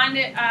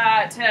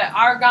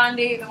our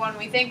Gandhi, the one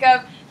we think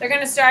of. They're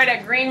going to start a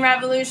green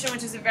revolution,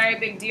 which is a very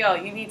big deal.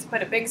 You need to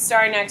put a big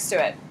star next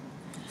to it.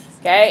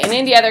 Okay, in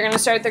India, they're going to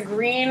start the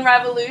Green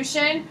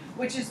Revolution,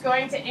 which is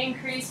going to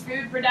increase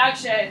food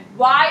production.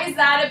 Why is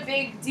that a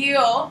big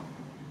deal?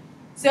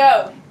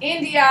 So,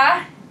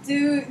 India,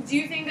 do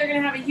you think they're going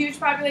to have a huge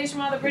population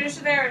while the British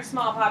are there, or a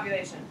small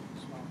population?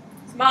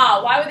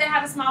 Small. Why would they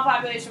have a small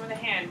population with a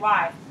hand?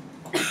 Why?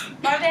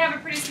 Why would they have a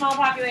pretty small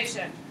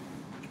population?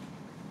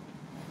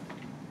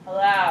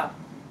 Hello.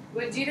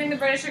 Do you think the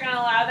British are going to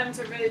allow them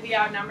to really be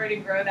outnumbered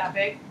and grow that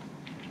big?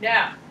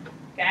 No.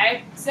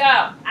 Okay, so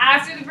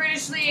after the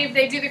British leave,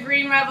 they do the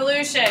Green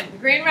Revolution. The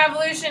Green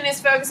Revolution is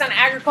focused on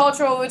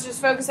agricultural, which is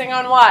focusing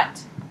on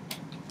what?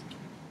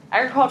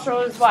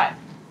 Agricultural is what?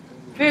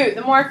 Food.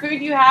 The more food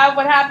you have,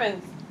 what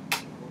happens?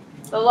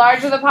 The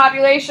larger the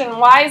population.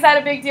 Why is that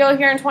a big deal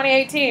here in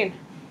 2018?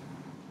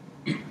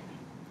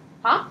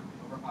 Huh?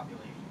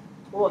 Overpopulation.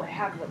 Well, they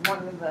have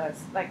one of the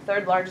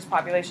third largest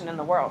population in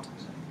the world.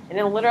 And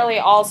it literally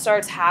all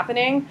starts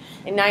happening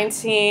in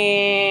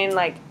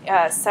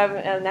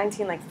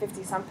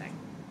 1950 something.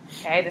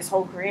 Okay, this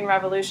whole Green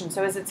Revolution.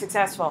 So is it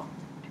successful?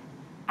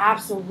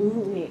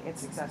 Absolutely,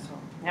 it's successful.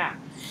 Yeah,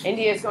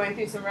 India is going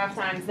through some rough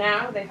times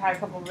now. They've had a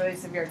couple of really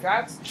severe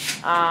droughts.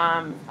 So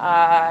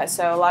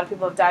a lot of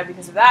people have died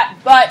because of that.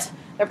 But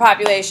their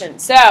population.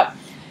 So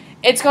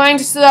it's going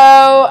to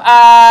slow.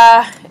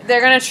 They're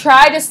going to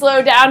try to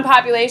slow down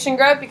population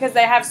growth because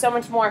they have so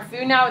much more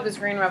food now with this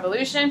Green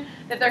Revolution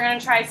that they're going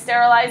to try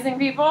sterilizing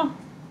people.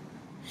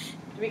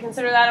 Do we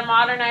consider that a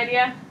modern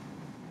idea?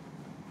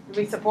 Do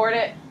we support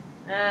it?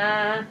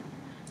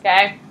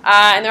 Okay.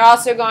 And they're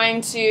also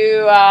going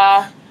to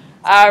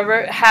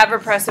have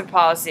repressive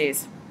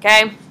policies.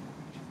 Okay.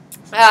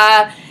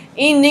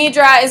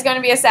 Nidra is going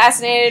to be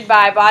assassinated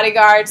by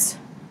bodyguards.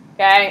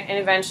 Okay. And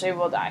eventually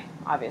will die,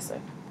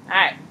 obviously. All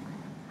right.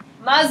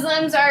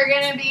 Muslims are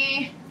going to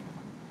be,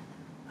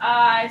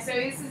 so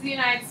this is the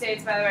United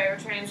States, by the way. We're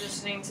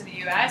transitioning to the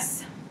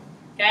U.S.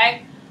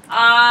 Okay?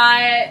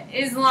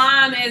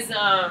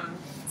 Islamism.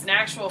 It's an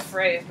actual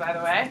phrase, by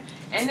the way.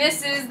 And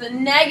this is the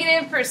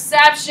negative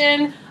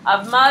perception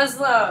of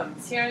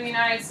Muslims here in the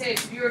United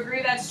States. Do you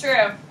agree that's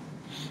true?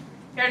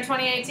 Here in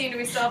 2018, do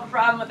we still have a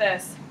problem with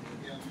this?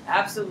 Yeah.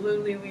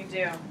 Absolutely we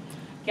do.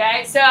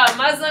 Okay? So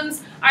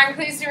Muslims are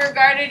increasingly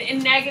regarded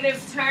in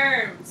negative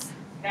terms.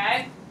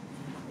 Okay?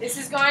 This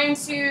is going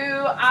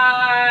to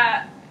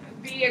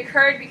be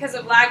occurred because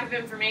of lack of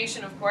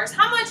information, of course.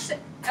 How much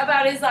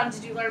about Islam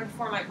did you learn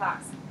before my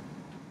class?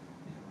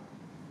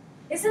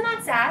 Isn't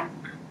that sad?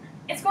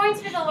 It's going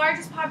to be the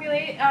largest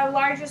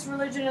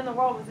religion in the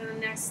world within the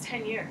next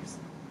 10 years.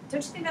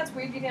 Don't you think that's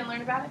weird you didn't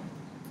learn about it?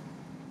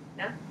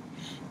 No?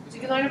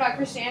 Did you learn about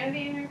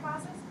Christianity in your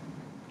classes?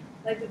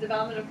 Like the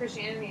development of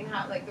Christianity and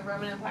how, like the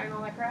Roman Empire and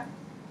all that crap?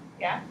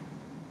 Yeah?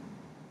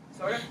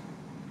 Sort of?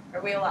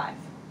 Are we alive?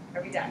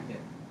 Are we dead?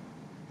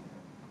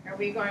 Are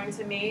we going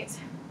to meet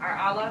our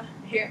Allah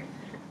here?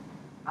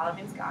 Allah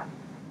means God.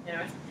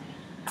 Anyway.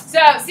 So,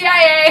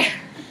 CIA.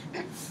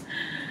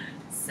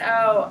 So,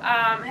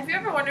 have you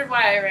ever wondered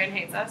why Iran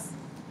hates us?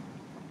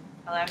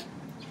 Hello?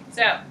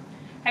 So,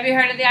 have you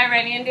heard of the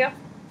Iranian deal?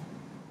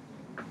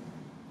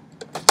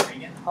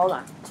 Reagan? Hold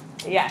on.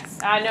 Yes.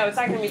 No, it's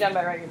not going to be done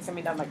by Reagan. It's going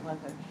to be done by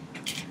Clinton.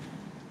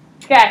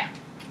 Okay.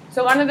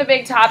 So, one of the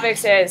big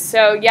topics is,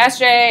 so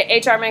yesterday,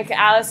 H.R.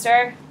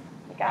 McMaster,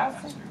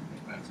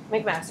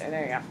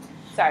 there you go.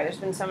 Sorry, there's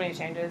been so many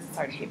changes. It's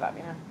hard to keep up,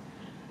 you know.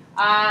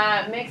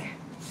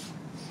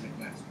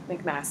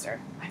 McMaster.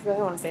 I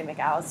really want to say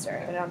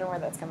McAllister. I don't know where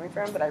that's coming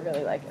from, but I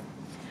really like it.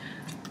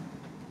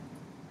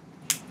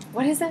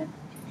 What is it?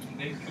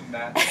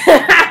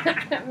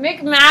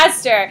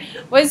 McMaster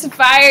was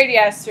fired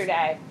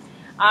yesterday.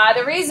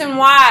 The reason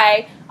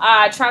why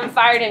Trump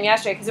fired him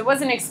yesterday, because it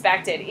wasn't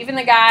expected. Even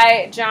the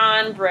guy,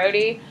 John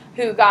Brody,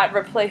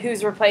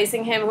 who's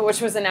replacing him, which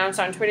was announced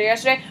on Twitter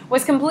yesterday,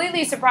 was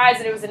completely surprised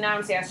that it was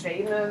announced yesterday,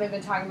 even though they've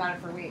been talking about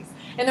it for weeks.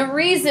 And the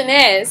reason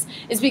is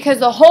because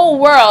the whole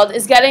world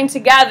is getting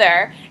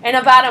together in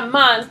about a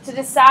month to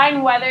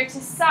decide whether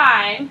to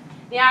sign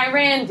the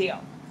Iran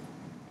deal.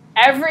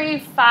 Every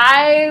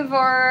 5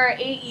 or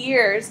 8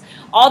 years,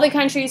 all the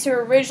countries who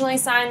originally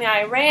signed the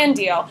Iran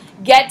deal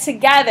get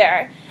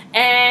together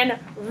and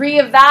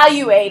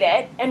reevaluate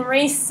it and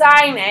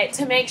re-sign it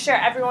to make sure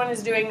everyone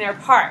is doing their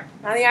part.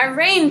 Now, the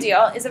Iran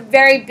deal is a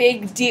very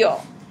big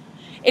deal.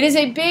 It is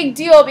a big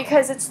deal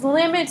because it's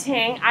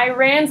limiting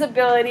Iran's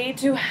ability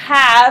to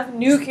have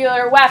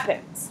nuclear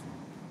weapons.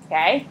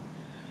 Okay?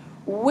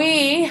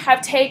 We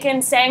have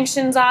taken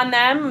sanctions on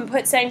them and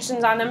put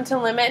sanctions on them to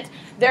limit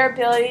their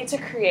ability to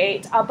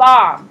create a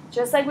bomb,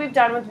 just like we've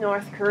done with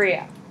North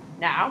Korea.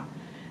 Now,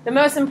 the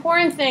most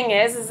important thing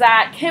is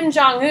that Kim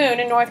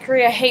Jong-un in North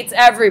Korea hates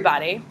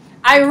everybody.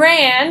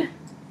 Iran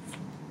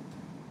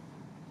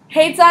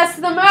hates us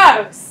the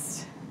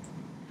most.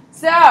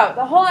 So,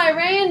 the whole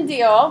Iran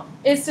deal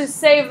is to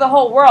save the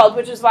whole world,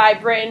 which is why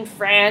Britain,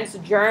 France,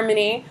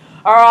 Germany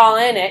are all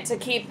in it to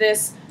keep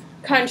this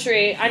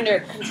country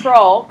under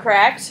control,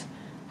 correct?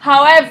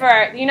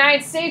 However, the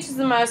United States is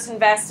the most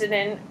invested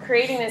in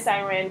creating this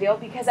Iran deal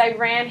because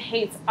Iran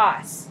hates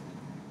us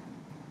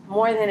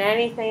more than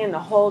anything in the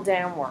whole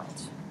damn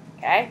world.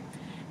 Okay?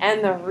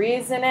 And the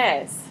reason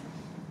is,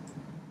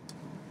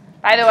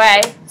 by the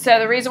way, so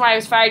the reason why he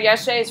was fired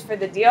yesterday is for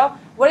the deal.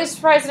 What does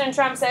President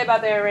Trump say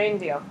about the Iran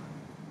deal?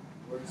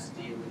 Worst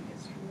deal in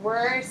history.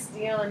 Worst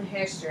deal in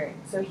history.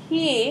 So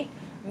he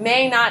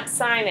may not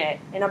sign it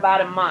in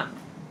about a month.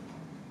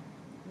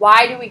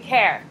 Why do we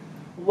care?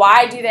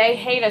 Why do they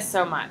hate us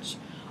so much?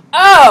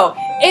 Oh,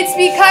 it's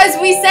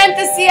because we sent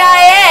the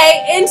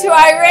CIA into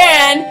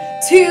Iran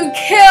to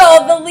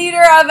kill the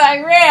leader of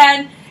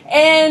Iran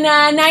in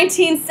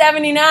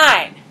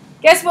 1979.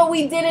 Guess what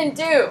we didn't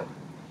do?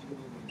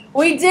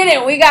 We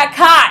didn't. We got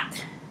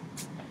caught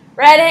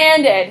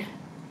red-handed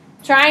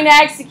trying to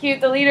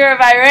execute the leader of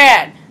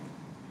Iran.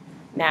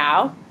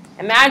 Now,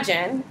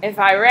 imagine if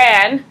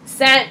Iran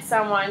sent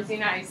someone to the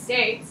United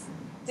States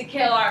to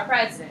kill our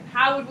president.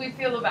 How would we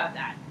feel about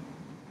that?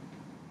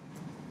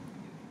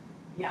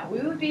 Yeah, we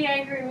would be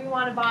angry and we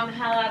want to bomb the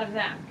hell out of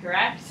them,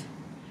 correct?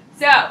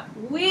 So,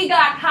 we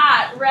got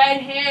caught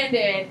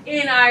red-handed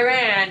in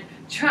Iran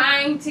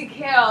trying to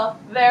kill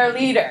their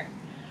leader.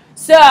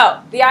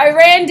 So, the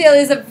Iran deal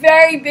is a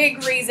very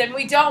big reason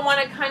we don't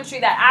want a country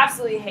that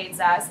absolutely hates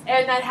us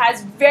and that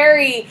has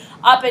very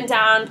up and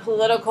down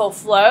political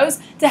flows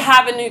to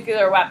have a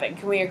nuclear weapon.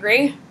 Can we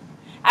agree?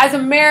 As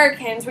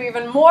Americans, we're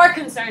even more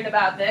concerned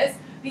about this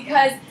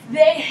because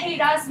they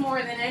hate us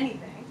more than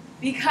anything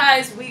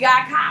because we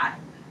got caught.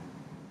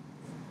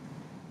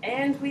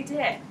 And we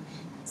did.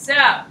 So,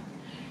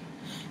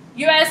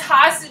 U.S.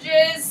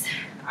 hostages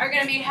are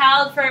going to be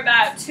held for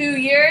about 2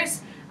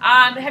 years.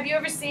 Have you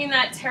ever seen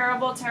that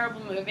terrible,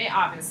 terrible movie?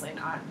 Obviously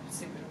not.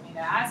 Stupid of me to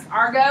ask.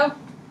 Argo?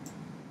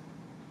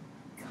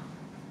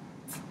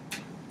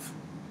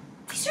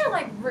 These are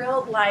like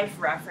real life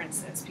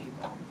references,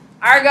 people.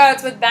 Argo,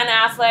 it's with Ben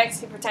Affleck.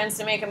 He pretends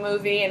to make a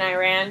movie in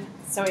Iran.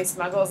 So he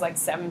smuggles like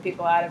 7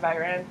 people out of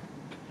Iran.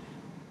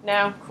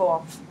 No?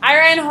 Cool.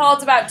 Iran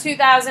holds about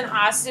 2,000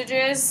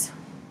 hostages,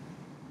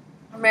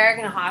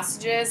 American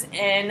hostages,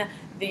 in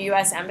the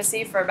U.S.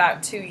 Embassy for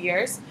about 2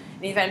 years.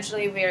 And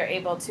eventually we are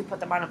able to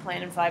put them on a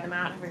plane and fly them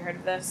out. Have you heard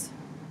of this?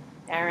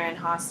 Iran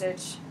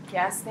hostage.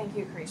 Yes? Thank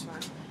you,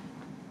 Karishma.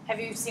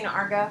 Have you seen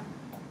Argo?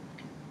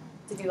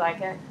 Did you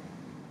like it?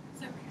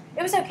 It's okay.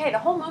 It was okay. The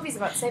whole movie's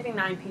about saving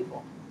 9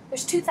 people.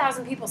 There's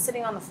 2,000 people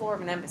sitting on the floor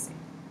of an embassy.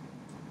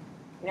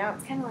 You know,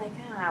 it's kind of like,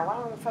 why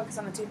don't we focus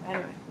on the 2?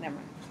 Anyway, never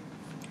mind.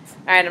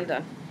 All right, I'm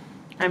done.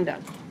 I'm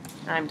done.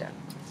 I'm done.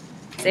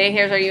 See,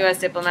 here's our U.S.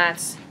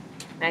 diplomats.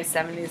 Nice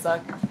 70s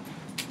look.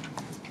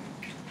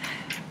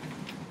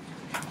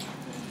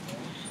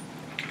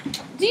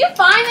 Do you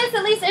find this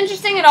at least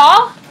interesting at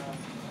all?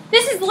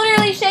 This is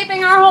literally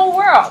shaping our whole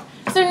world.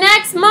 So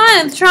next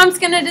month, Trump's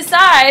going to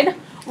decide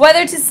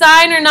whether to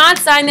sign or not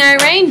sign the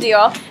Iran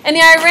deal. And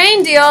the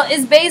Iran deal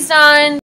is based on